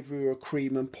an ivory or a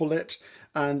cream, and pull it.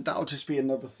 And that'll just be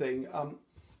another thing.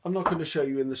 I'm not going to show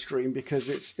you in the stream because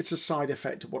it's a side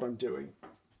effect of what I'm doing.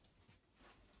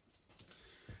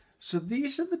 So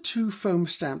these are the two foam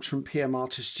stamps from PM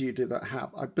Artist Studio that I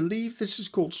have. I believe this is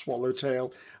called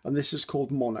Swallowtail and this is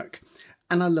called Monarch.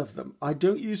 And I love them. I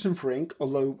don't use them for ink,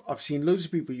 although I've seen loads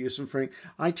of people use them for ink.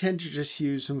 I tend to just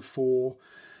use them for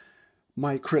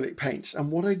my acrylic paints.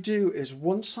 And what I do is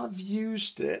once I've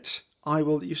used it,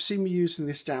 you've seen me using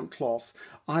this damp cloth,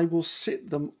 I will sit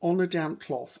them on a damp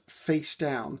cloth face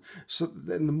down, so that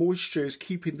then the moisture is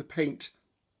keeping the paint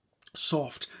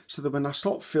soft, so that when I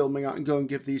stop filming I can go and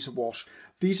give these a wash.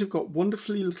 These have got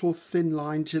wonderfully little thin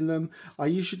lines in them. I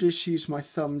usually just use my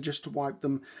thumb just to wipe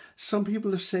them. Some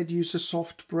people have said use a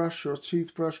soft brush or a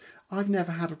toothbrush. I've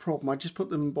never had a problem. I just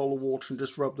put them in a bowl of water and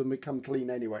just rub them, become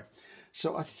clean anyway.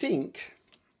 So I think,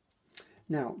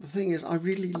 now the thing is I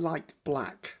really like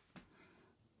black.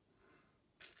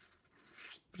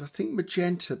 But I think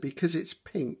magenta, because it's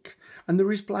pink, and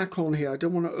there is black on here, I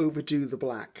don't want to overdo the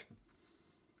black.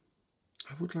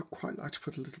 I would quite like to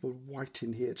put a little bit of white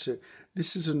in here too.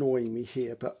 This is annoying me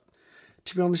here, but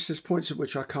to be honest, there's points at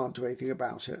which I can't do anything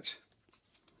about it.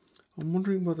 I'm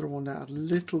wondering whether I want to add a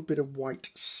little bit of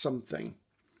white something.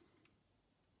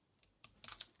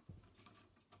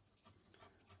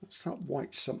 What's that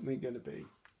white something going to be?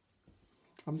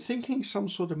 I'm thinking some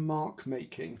sort of mark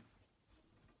making.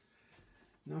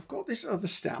 Now I've got this other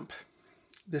stamp.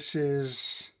 This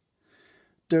is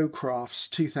Dough Crafts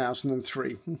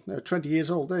 2003. 20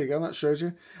 years old. There you go. That shows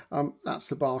you. That's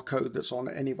the barcode that's on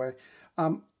it anyway.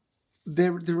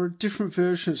 there are different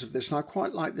versions of this, and I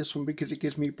quite like this one because it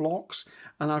gives me blocks,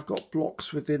 and I've got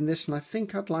blocks within this, and I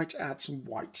think I'd like to add some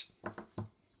white.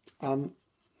 And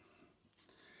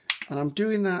I'm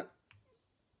doing that.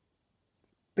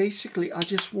 Basically, I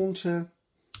just want to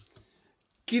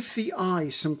give the eye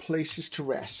some places to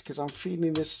rest because I'm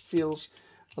feeling this feels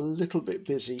a little bit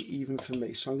busy even for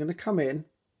me. So I'm going to come in,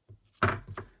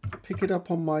 pick it up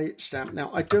on my stamp.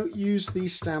 Now, I don't use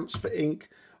these stamps for ink.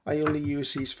 I only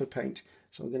use these for paint.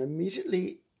 So I'm going to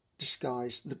immediately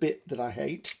disguise the bit that I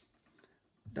hate.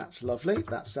 That's lovely.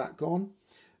 That's that gone.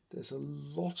 There's a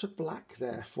lot of black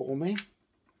there for me.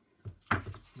 I'll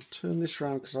turn this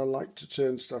around because I like to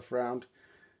turn stuff around.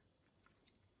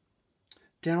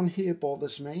 Down here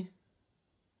bothers me.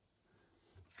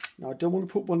 Now I don't want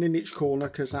to put one in each corner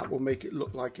because that will make it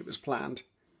look like it was planned.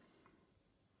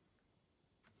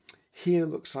 Here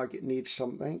looks like it needs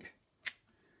something.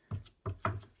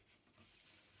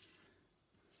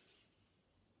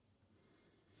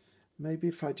 Maybe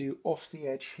if I do off the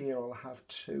edge here, I'll have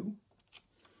two.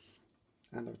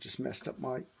 And I've just messed up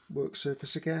my work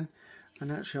surface again.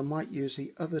 And actually I might use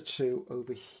the other two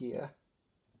over here.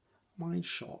 Am I in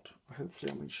shot?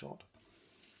 Hopefully I'm in shot.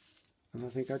 And I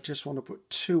think I just want to put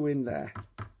two in there.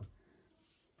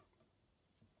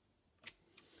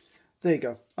 There you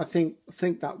go. I think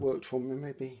that worked for me.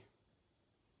 Maybe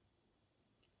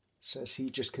says he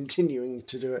just continuing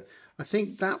to do it. I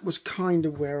think that was kind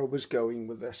of where I was going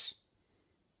with this.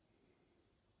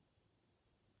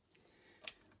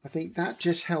 I think that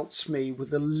just helps me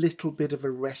with a little bit of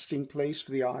a resting place for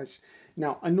the eyes.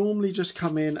 Now, I normally just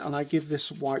come in and I give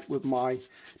this a wipe with my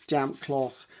damp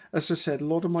cloth. As I said, a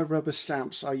lot of my rubber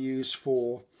stamps I use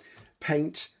for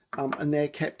paint and they're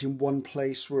kept in one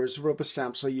place, whereas rubber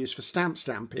stamps I use for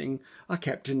stamping are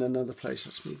kept in another place.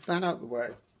 Let's move that out of the way.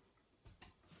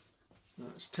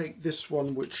 Let's take this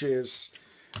one, which is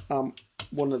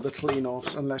one of the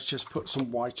clean-offs, and let's just put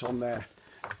some white on there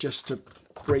just to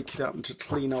break it up and to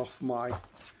clean off my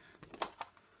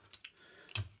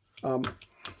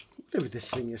whatever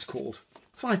this thing is called.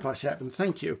 5x7,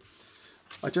 thank you.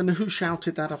 I don't know who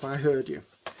shouted that up, I heard you.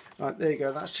 Right, there you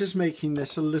go. That's just making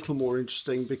this a little more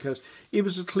interesting because it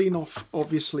was a clean off,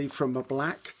 obviously, from a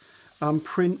black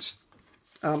print.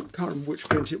 Can't remember which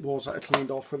print it was that I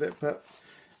cleaned off with it, but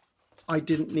I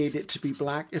didn't need it to be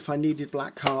black. If I needed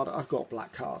black card, I've got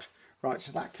black card. Right,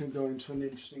 so that can go into an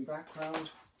interesting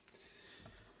background.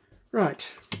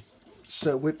 Right,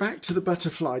 so we're back to the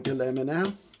butterfly dilemma now.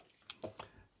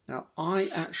 Now, I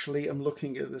actually am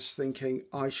looking at this thinking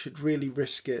I should really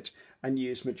risk it and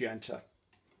use magenta.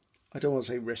 I don't want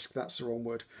to say risk, that's the wrong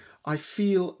word. I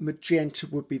feel magenta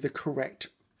would be the correct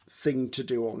thing to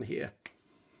do on here.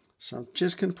 So I'm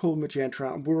just going to pull magenta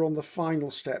out, and we're on the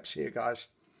final steps here, guys.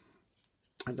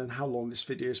 I don't know how long this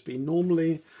video has been.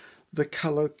 Normally, the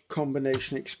colour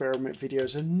combination experiment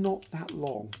videos are not that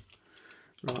long.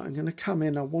 Right, I'm going to come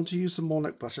in. I want to use the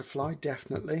monarch butterfly,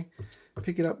 definitely.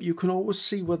 Pick it up. You can always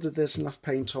see whether there's enough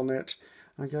paint on it.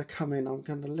 I'm going to come in. I'm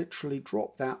going to literally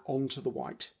drop that onto the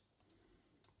white.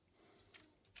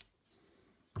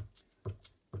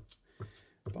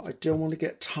 But I don't want to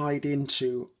get tied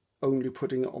into only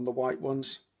putting it on the white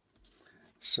ones.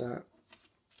 So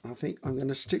I think I'm going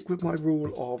to stick with my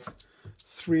rule of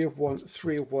 3 of one,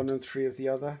 3 of one and 3 of the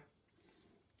other.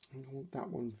 I want that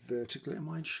one vertically. Am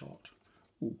I in shot?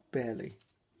 Ooh, barely.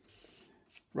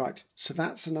 Right, so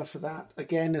that's enough of that.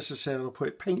 Again, as I said, I'll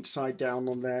put paint side down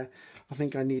on there. I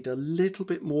think I need a little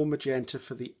bit more magenta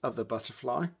for the other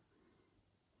butterfly.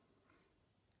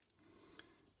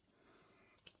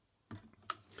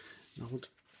 I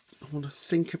want to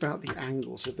think about the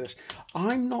angles of this.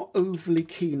 I'm not overly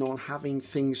keen on having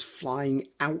things flying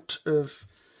out of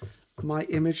my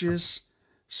images,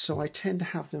 so I tend to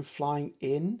have them flying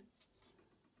in.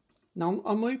 Now,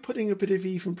 am I putting a bit of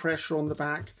even pressure on the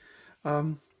back?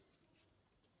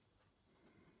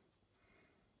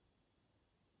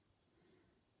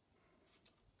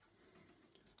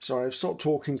 Sorry, I've stopped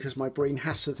talking because my brain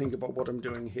has to think about what I'm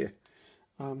doing here.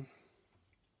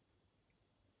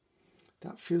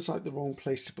 That feels like the wrong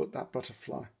place to put that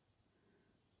butterfly.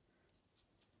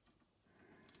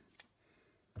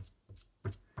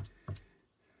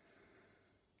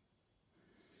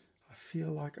 I feel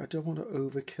like I don't want to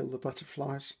overkill the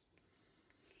butterflies,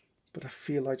 but I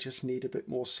feel I just need a bit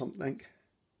more something.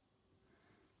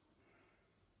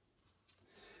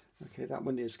 Okay, that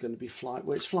one is going to be flying.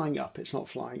 Well, it's flying up, it's not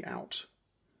flying out.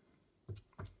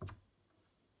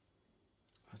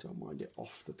 I don't mind it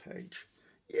off the page.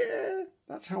 Yeah,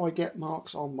 that's how I get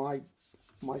marks on my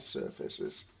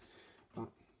surfaces. Now,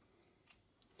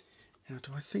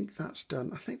 do I think that's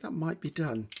done? I think that might be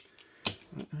done.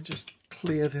 I'll just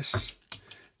clear this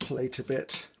plate a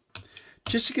bit,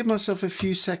 just to give myself a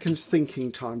few seconds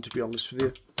thinking time, to be honest with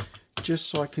you, just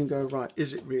so I can go, right,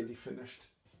 is it really finished?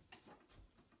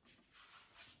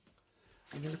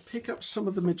 I'm going to pick up some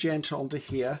of the magenta onto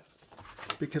here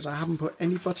because I haven't put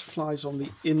any butterflies on the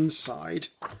inside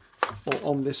or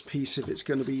on this piece if it's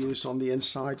going to be used on the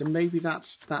inside, and maybe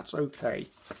that's okay,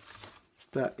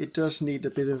 but it does need a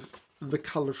bit of the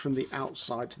colour from the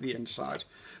outside to the inside.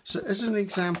 So as an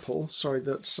example, sorry,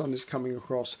 that sun is coming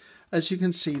across, as you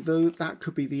can see, though, that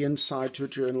could be the inside to a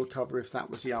journal cover if that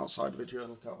was the outside of a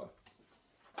journal cover.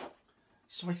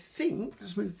 So I think,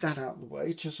 let's move that out of the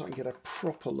way just so I can get a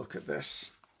proper look at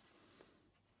this.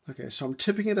 Okay, so I'm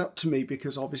tipping it up to me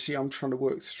because obviously I'm trying to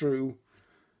work through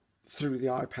the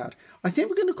iPad. I think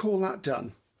we're going to call that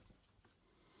done.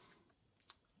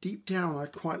 Deep down,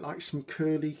 I'd quite like some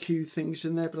curly Q things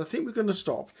in there, but I think we're going to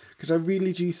stop because I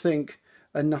really do think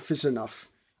enough is enough.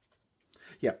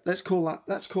 Yeah, let's call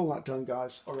that done,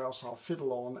 guys, or else I'll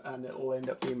fiddle on and it'll end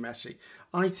up being messy.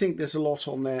 I think there's a lot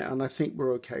on there, and I think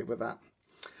we're okay with that.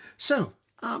 So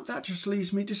that just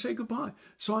leaves me to say goodbye.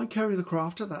 So I'm Ceri the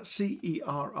Crafter, that's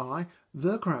C-E-R-I,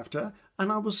 the Crafter,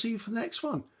 and I will see you for the next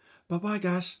one. Bye-bye,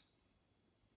 guys.